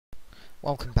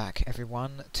Welcome back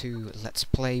everyone to Let's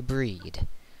Play Breed.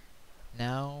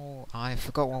 Now, I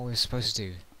forgot what we were supposed to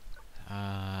do.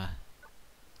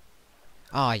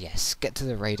 Yes, get to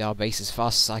the radar base as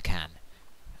fast as I can.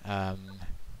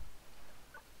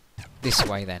 This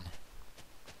way then.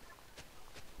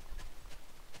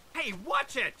 Hey,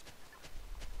 watch it!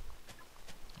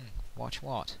 Watch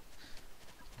what?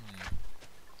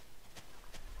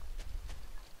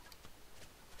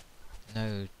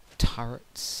 No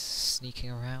turrets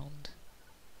sneaking around.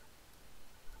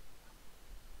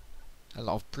 A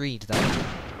lot of breed though.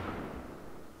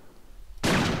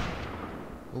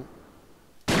 Oh.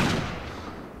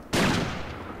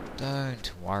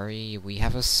 Don't worry, we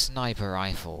have a sniper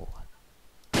rifle.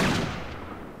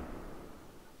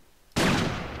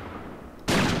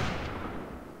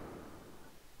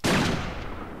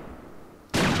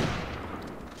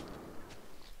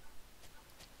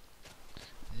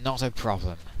 Not a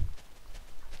problem.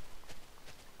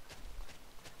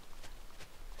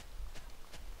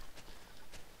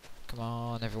 Come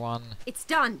on, everyone. It's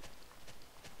done.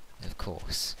 Of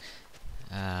course.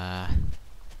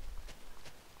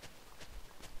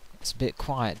 It's a bit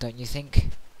quiet, don't you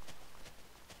think?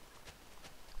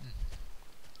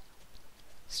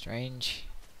 Strange.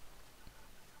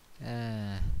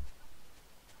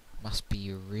 Must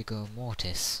be rigor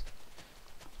mortis.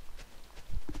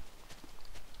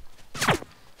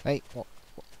 Wait, what?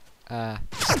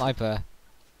 Sniper.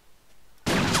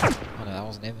 Oh no, that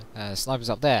wasn't him. Sniper's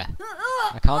up there.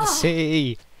 I can't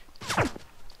see.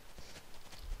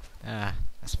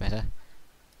 That's better.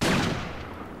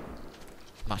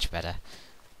 Much better.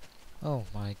 Oh,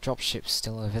 my dropship's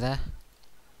still over there.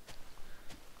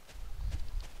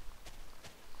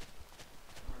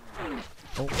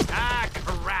 Oh. Ah,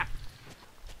 crap!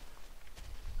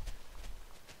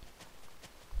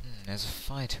 There's a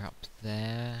fighter up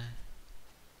there.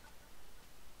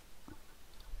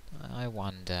 I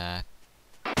wonder.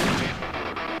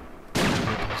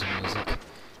 Music.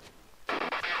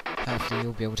 Hopefully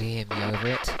you'll be able to hear me over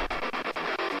it.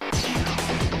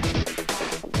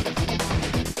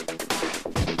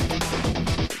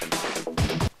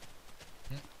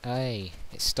 Hey,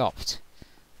 it stopped.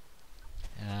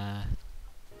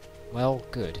 Well,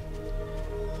 good.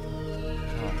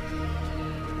 Oh,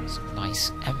 some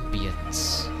nice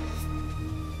ambience.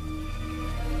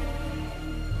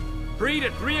 Breed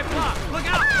at 3 o'clock! Look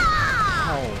out!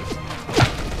 Oh.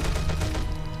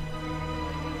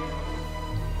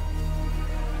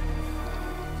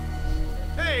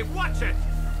 Hey, watch it!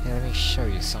 Here, let me show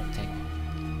you something.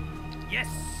 Yes,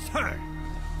 sir!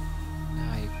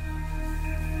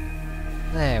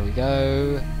 There we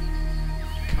go.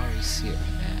 Can't really see it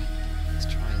from there. Let's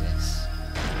try this.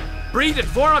 Breed at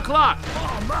 4 o'clock!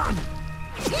 Oh, man!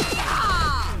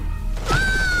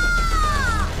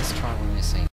 Let's try one of the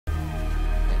same.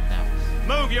 Now.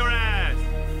 Move your ass!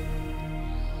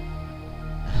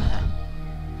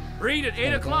 Breed at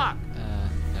 8 o'clock! No.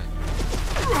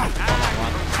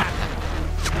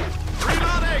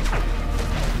 Reloading!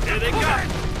 Here they come!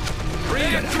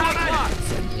 Breed at 2 o'clock!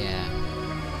 Yeah.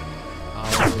 I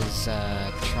was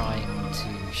trying to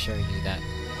show you that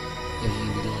if you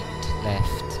leaned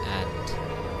left and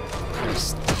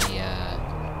pressed the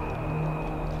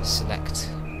select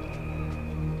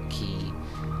key,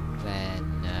 then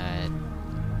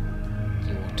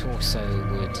your torso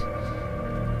would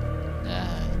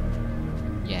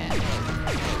yeah.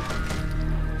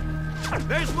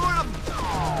 There's more of them!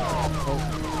 Oh,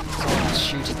 someone's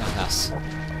shooting at us.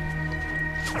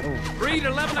 Oh, Breed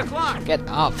 11 o'clock! get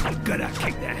up! I'm gonna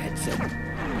kick their heads in.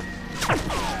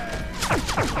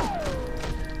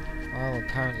 Well,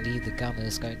 apparently the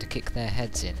gunner's going to kick their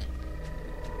heads in.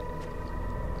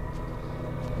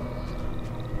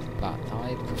 But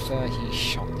I'd prefer he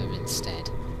shot them instead.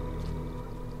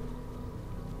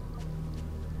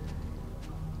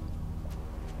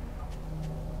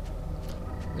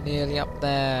 We're nearly up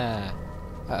there.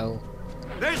 Uh-oh.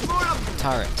 There's more of them!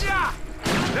 Turret. Yeah!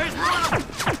 There's more of them!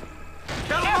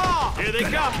 Kill them all! Here they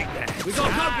come! We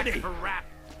got company! Crap!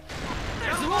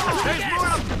 There's more of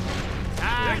them!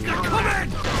 They're coming!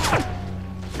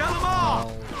 Kill them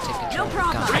all! I'll take control No of the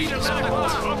problem. gun. Breed 11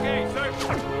 o'clock! Okay, sir! I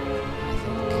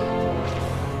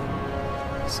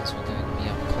think, since we're going to be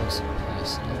up close and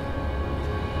personal,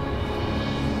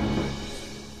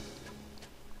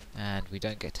 and we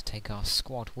don't get to take our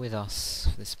squad with us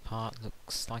for this part,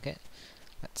 looks like it.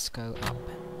 Let's go up.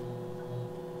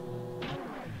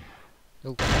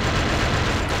 Oh.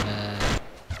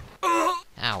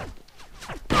 Ow.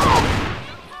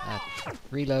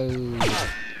 Reload.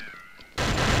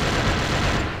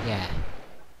 Yeah.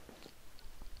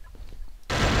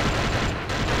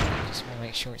 Just want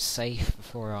make sure it's safe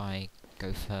before I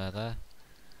go further.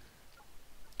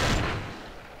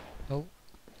 Oh.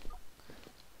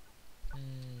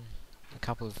 A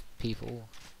couple of people.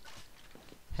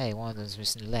 Hey, one of them's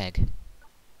missing a leg.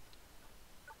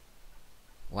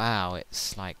 Wow,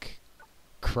 it's like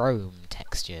chrome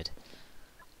textured.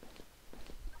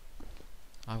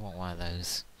 I want one of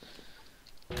those.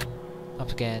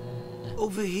 Up again.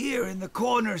 Over here in the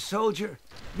corner, soldier.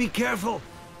 Be careful.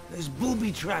 There's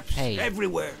booby traps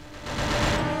everywhere.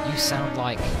 You sound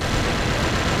like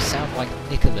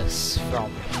Nicholas from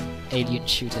Alien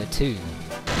Shooter 2.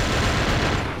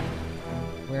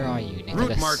 Where are you, Nicholas?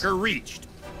 Route marker reached.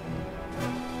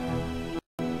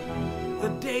 The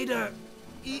data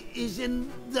is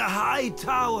in the high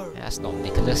tower. That's not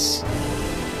Nicholas.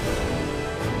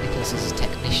 Nicholas is a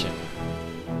technician.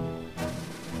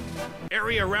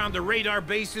 Area around the radar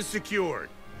base is secured.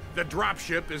 The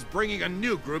dropship is bringing a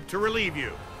new group to relieve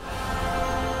you.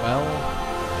 Well,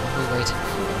 what are we waiting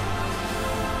for?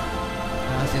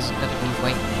 Earth isn't going to be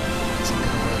waiting. It's going to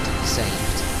wait to be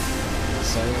saved.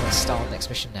 So let's start the next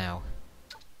mission now.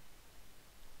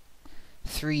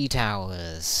 3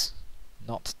 towers.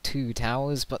 Not 2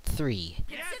 towers, but 3.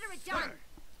 Consider it done.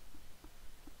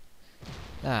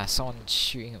 Ah, someone's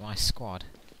shooting at my squad.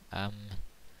 Let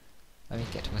me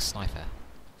get to a sniper.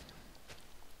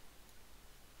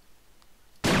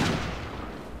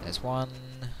 There's one.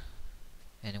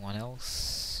 Anyone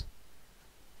else?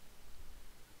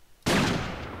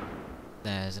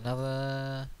 There's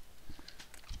another.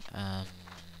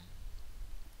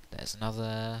 There's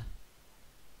another.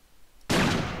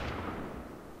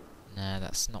 Nah,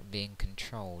 that's not being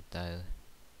controlled though.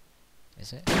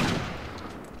 Is it?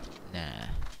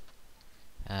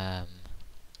 Nah.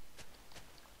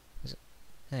 Is it?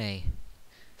 Hey.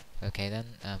 Okay then,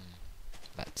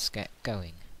 let's get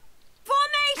going.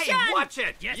 Formation! Hey, watch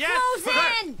it! Yes! Close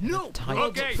in! No! Tight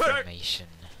Okay, sir. formation.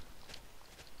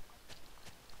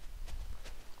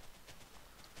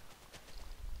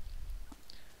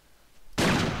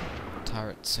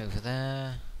 Turrets over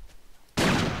there.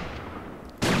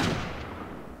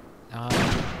 Ah,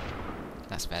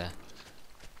 that's better.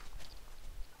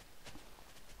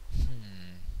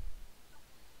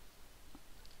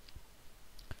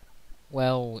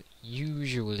 Well,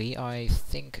 usually I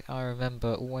think I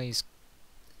remember always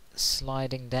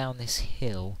sliding down this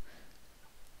hill,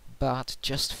 but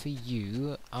just for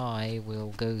you I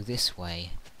will go this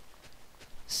way.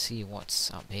 See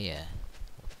what's up here,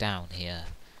 or down here.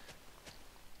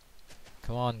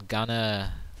 Come on,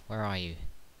 gunner, where are you?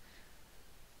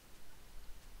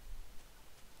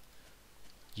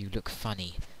 You look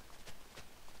funny.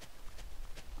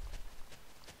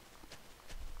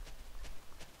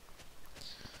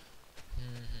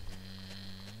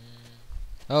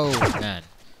 Oh man,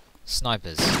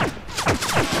 snipers.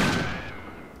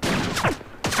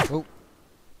 Oh.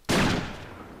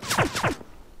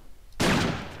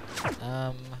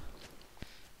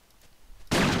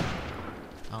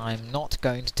 I'm not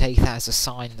going to take that as a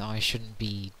sign that I shouldn't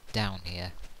be down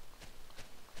here.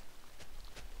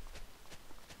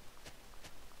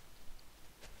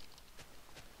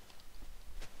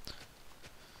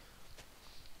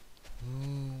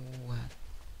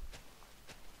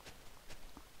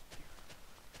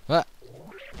 What?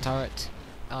 Turret.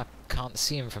 I can't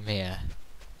see him from here.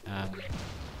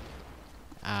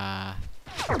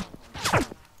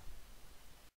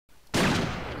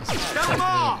 This is putting me in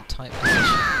a tight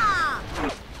position.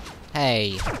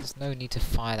 Hey, there's no need to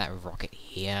fire that rocket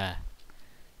here.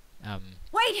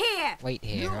 Wait here! Wait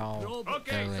here, I'll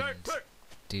Okay, go sir, and sir.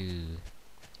 do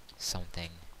something.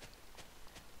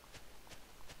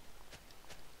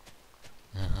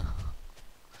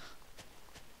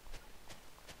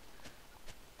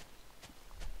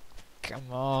 Come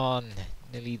on,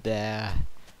 nearly there.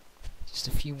 Just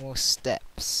a few more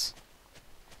steps.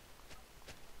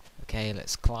 Okay,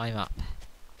 let's climb up.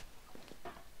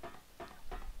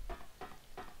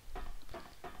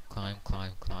 Climb,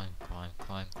 climb, climb, climb,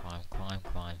 climb, climb, climb,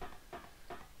 climb.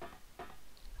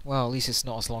 Well, at least it's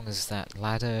not as long as that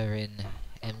ladder in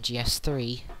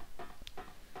MGS3.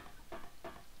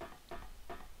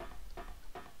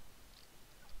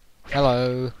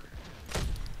 Hello.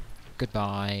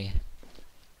 Goodbye.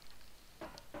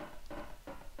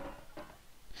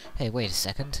 Hey, wait a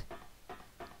second.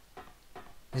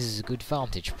 This is a good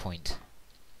vantage point.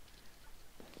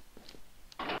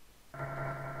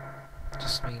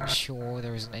 Just making sure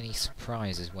there isn't any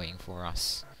surprises waiting for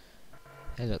us.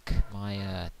 Hey look,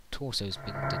 my torso's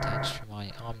been detached from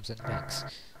my arms and legs.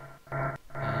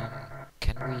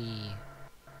 Can we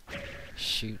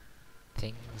shoot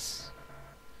things?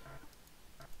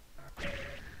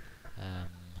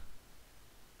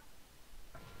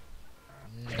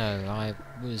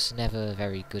 was never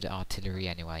very good at artillery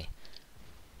anyway.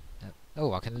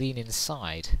 Oh, I can lean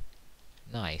inside.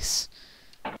 Nice.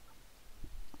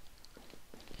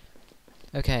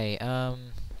 Okay,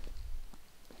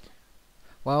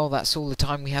 well, that's all the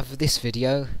time we have for this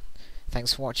video.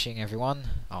 Thanks for watching, everyone.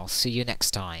 I'll see you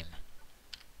next time.